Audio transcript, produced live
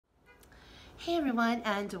Hey everyone,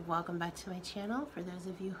 and welcome back to my channel. For those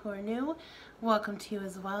of you who are new, welcome to you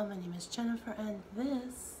as well. My name is Jennifer and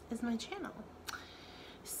this is my channel.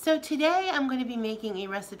 So today I'm going to be making a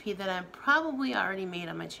recipe that I probably already made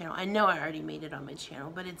on my channel. I know I already made it on my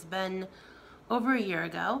channel, but it's been over a year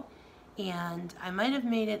ago and I might have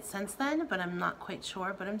made it since then, but I'm not quite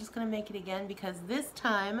sure. But I'm just going to make it again because this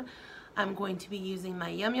time I'm going to be using my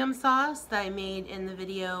Yum Yum sauce that I made in the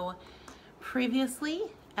video previously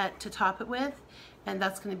to top it with, and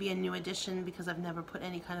that's going to be a new addition because I've never put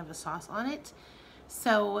any kind of a sauce on it.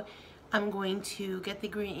 So I'm going to get the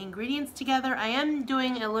ingredients together. I am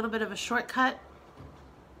doing a little bit of a shortcut.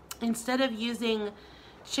 Instead of using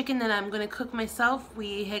chicken that I'm going to cook myself,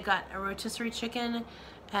 we had got a rotisserie chicken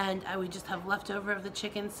and we just have leftover of the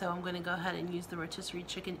chicken, so I'm going to go ahead and use the rotisserie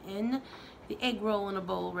chicken in the egg roll in a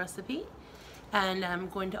bowl recipe. And I'm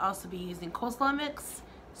going to also be using coleslaw mix,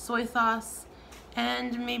 soy sauce,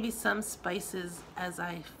 and maybe some spices as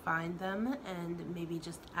I find them, and maybe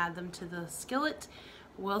just add them to the skillet.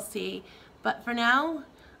 We'll see. But for now,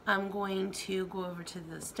 I'm going to go over to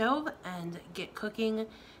the stove and get cooking,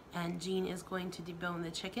 and Jean is going to debone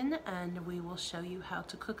the chicken, and we will show you how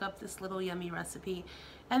to cook up this little yummy recipe,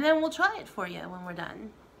 and then we'll try it for you when we're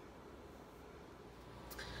done.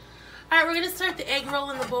 Alright, we're going to start the egg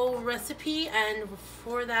roll in the bowl recipe, and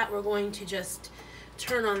for that we're going to just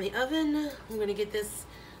turn on the oven. I'm going to get this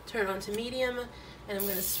turned on to medium, and I'm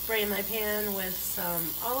going to spray my pan with some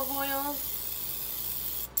olive oil.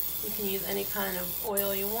 You can use any kind of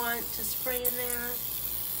oil you want to spray in there.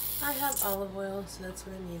 I have olive oil, so that's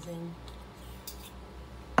what I'm using.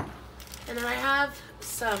 And then I have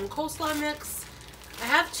some coleslaw mix. I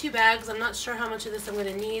have 2 bags. I'm not sure how much of this I'm going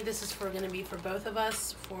to need. This is going to be for both of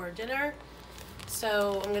us for dinner.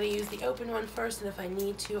 So I'm going to use the open one first, and if I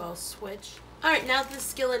need to, I'll switch. Alright, now that the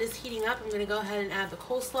skillet is heating up, I'm going to go ahead and add the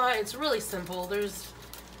coleslaw. It's really simple. There's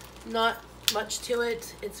not much to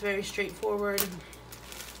it. It's very straightforward.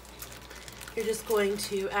 You're just going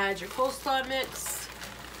to add your coleslaw mix,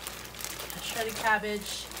 shredded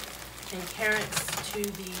cabbage, and carrots to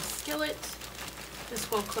the skillet.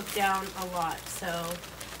 This will cook down a lot, so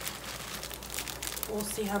we'll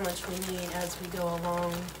see how much we need as we go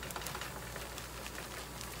along.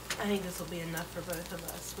 I think this will be enough for both of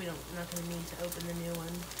us. We're not going to need to open the new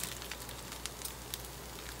one.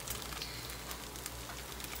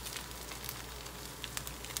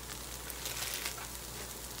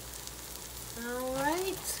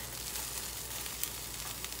 Alright.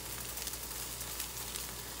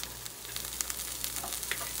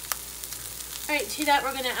 Alright, to that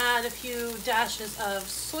we're going to add a few dashes of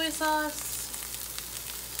soy sauce.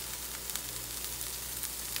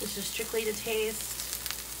 This is strictly to taste.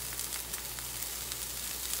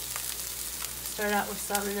 Start out with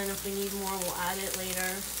some, and then if we need more, we'll add it later.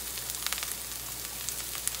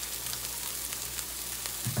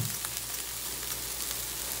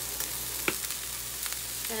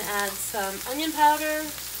 Gonna add some onion powder.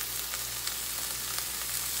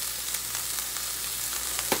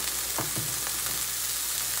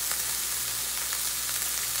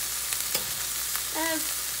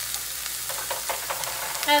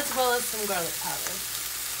 As well as some garlic powder.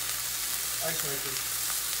 Ice maker.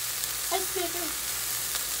 Ice maker.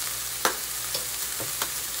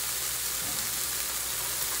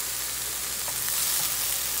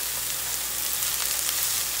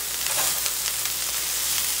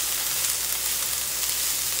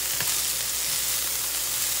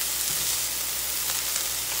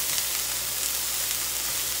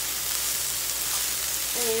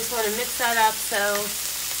 And you just want to mix that up so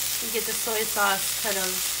you get the soy sauce kind of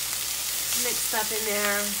mixed up in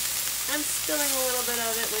there. I'm spilling a little bit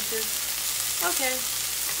of it, which is okay.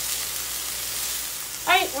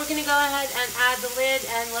 Alright, we're going to go ahead and add the lid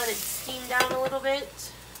and let it steam down a little bit.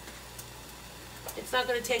 It's not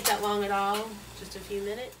going to take that long at all, just a few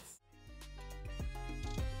minutes.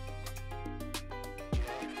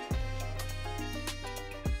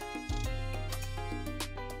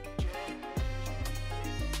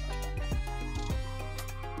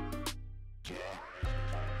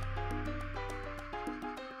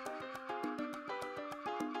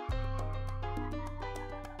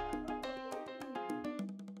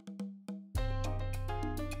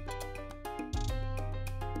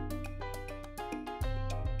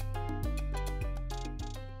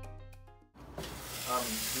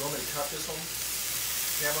 Do you want me to cut this on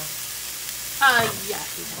camera? Yeah.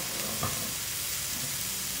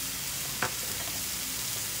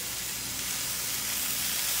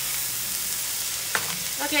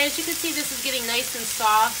 Okay, as you can see, this is getting nice and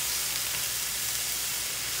soft.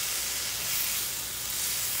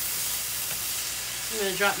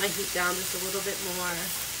 going to drop my heat down just a little bit more.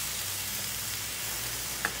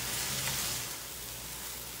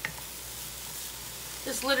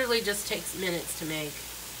 This literally just takes minutes to make,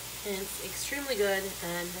 and it's extremely good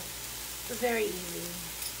and very easy.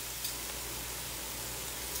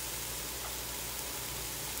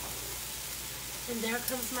 And there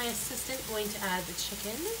comes my assistant going to add the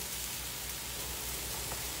chicken.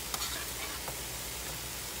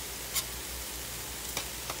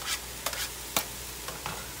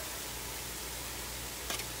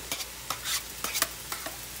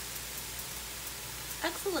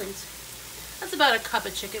 Excellent. That's about a cup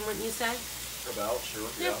of chicken, wouldn't you say? About, sure,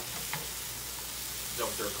 yeah. Is that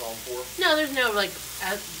what they're calling for? No, there's no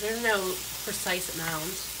there's no precise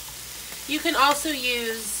amount. You can also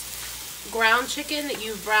use ground chicken that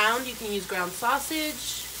you've browned. You can use ground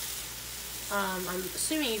sausage. I'm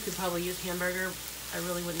assuming you could probably use hamburger. I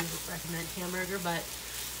really wouldn't recommend hamburger, but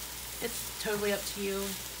it's totally up to you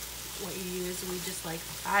what you use.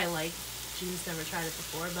 I like, Jean's never tried it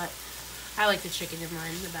before, but I like the chicken in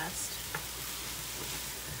mine the best.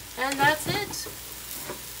 And that's it.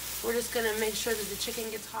 We're just gonna make sure that the chicken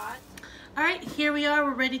gets hot. All right, here we are,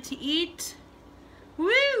 we're ready to eat.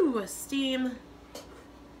 Woo, steam.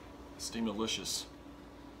 Steam delicious.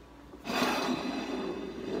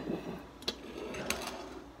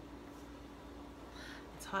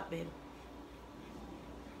 It's hot, babe.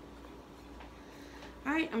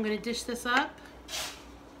 All right, I'm gonna dish this up.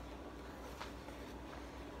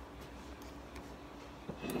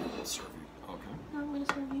 I'll serve you. Okay. I'm gonna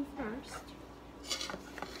serve you first.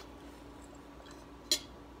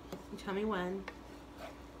 You tell me when.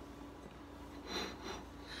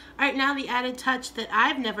 All right, now the added touch that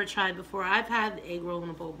I've never tried before. I've had egg roll in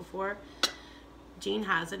a bowl before. Jean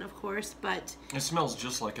hasn't, of course, but it smells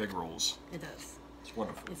just like egg rolls. it does. It's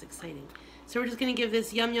wonderful. It's exciting. So we're just gonna give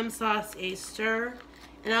this yum yum sauce a stir,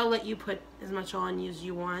 and I'll let you put as much on as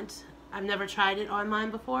you want. I've never tried it on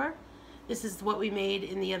mine before. This is what we made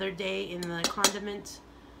in the other day in the condiment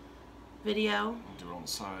video. Do it on the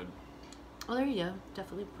side. Oh, there you go.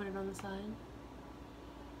 Definitely put it on the side.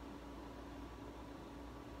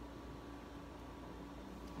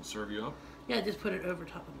 I'll serve you up. Yeah, just put it over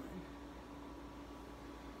top of mine.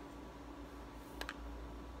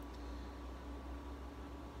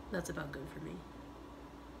 That's about good for me.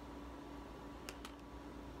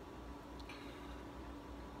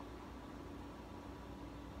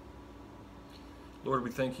 Lord,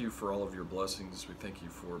 we thank you for all of your blessings. We thank you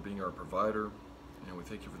for being our provider, and we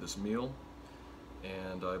thank you for this meal.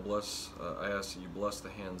 And I ask that you bless the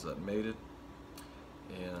hands that made it,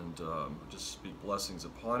 and just speak blessings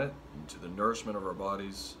upon it and to the nourishment of our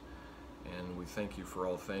bodies. And we thank you for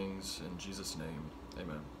all things in Jesus' name.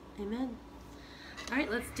 Amen. Amen. All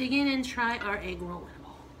right, let's dig in and try our egg roll.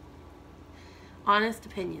 Honest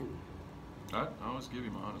opinion. I always give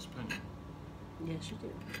you my honest opinion. Yes, you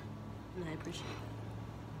do. And I appreciate that.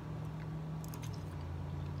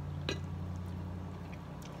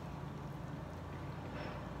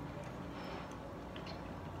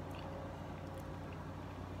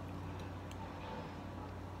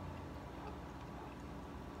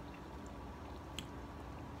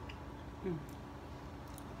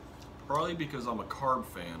 Probably because I'm a carb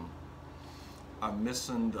fan, I'm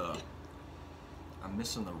missing the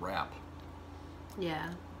wrap. Yeah.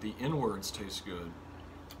 The inwards taste good,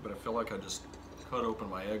 but I feel like I just cut open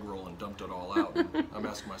my egg roll and dumped it all out. And I'm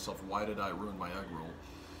asking myself, why did I ruin my egg roll?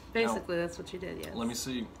 Basically, now, that's what you did, yes. Let me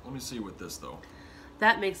see with this though.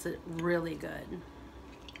 That makes it really good.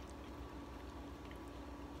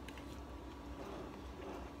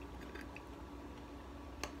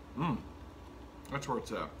 That's where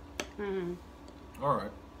it's at. Mm-hmm. All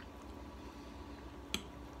right.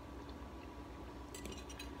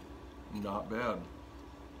 Not bad.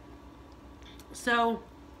 So,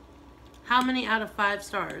 how many out of 5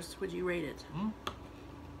 stars would you rate it?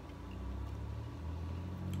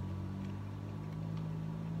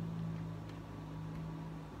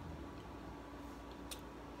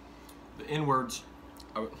 The inwards.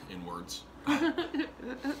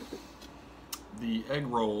 The egg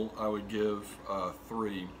roll, I would give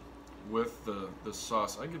 3. With the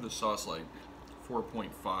sauce, I give the sauce like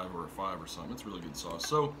 4.5 or a 5 or something. It's really good sauce.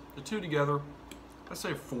 So the two together, I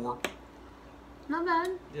say 4. Not bad.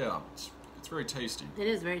 Yeah, it's very tasty. It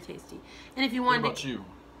is very tasty. And if you What wanted about you?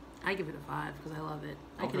 I give it a 5 because I love it.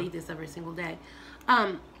 I Okay. could eat this every single day.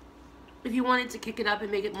 If you wanted to kick it up and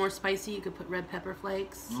make it more spicy, you could put red pepper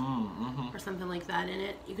flakes or something like that in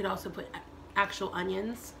it. You could also put actual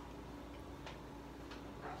onions.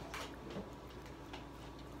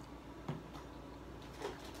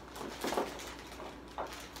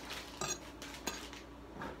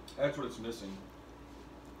 That's what it's missing.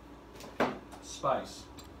 Spice.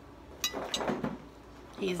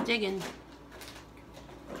 He's digging.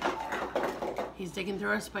 He's digging through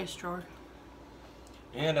our spice drawer.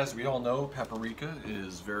 And as we all know, paprika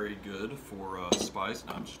is very good for spice.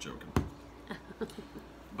 No, I'm just joking.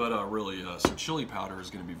 But really, some chili powder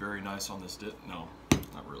is going to be very nice on this dip. No,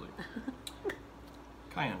 not really.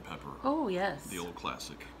 Cayenne pepper. Oh, yes. The old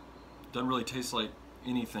classic. Doesn't really taste like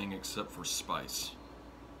anything except for spice.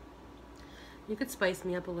 You could spice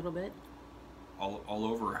me up a little bit. All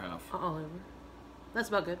over or half? All over. That's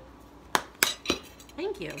about good.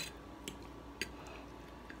 Thank you.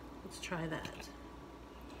 Let's try that.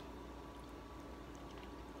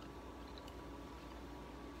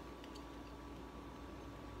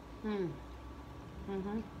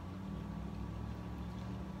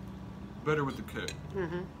 Better with the cake.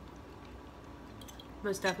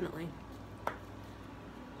 Most definitely.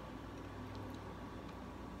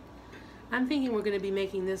 I'm thinking we're going to be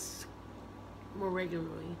making this more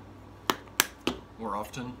regularly. More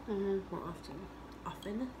often? More often.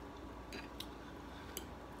 Often?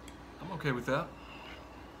 I'm okay with that.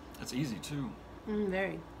 It's easy too.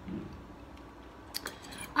 Very.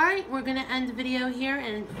 Alright, we're going to end the video here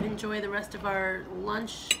and enjoy the rest of our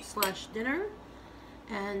lunch/dinner.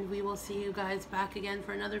 And we will see you guys back again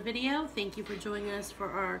for another video. Thank you for joining us for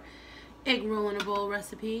our egg roll in a bowl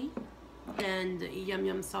recipe and yum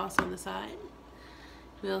yum sauce on the side.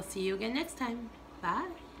 We'll see you again next time.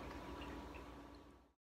 Bye.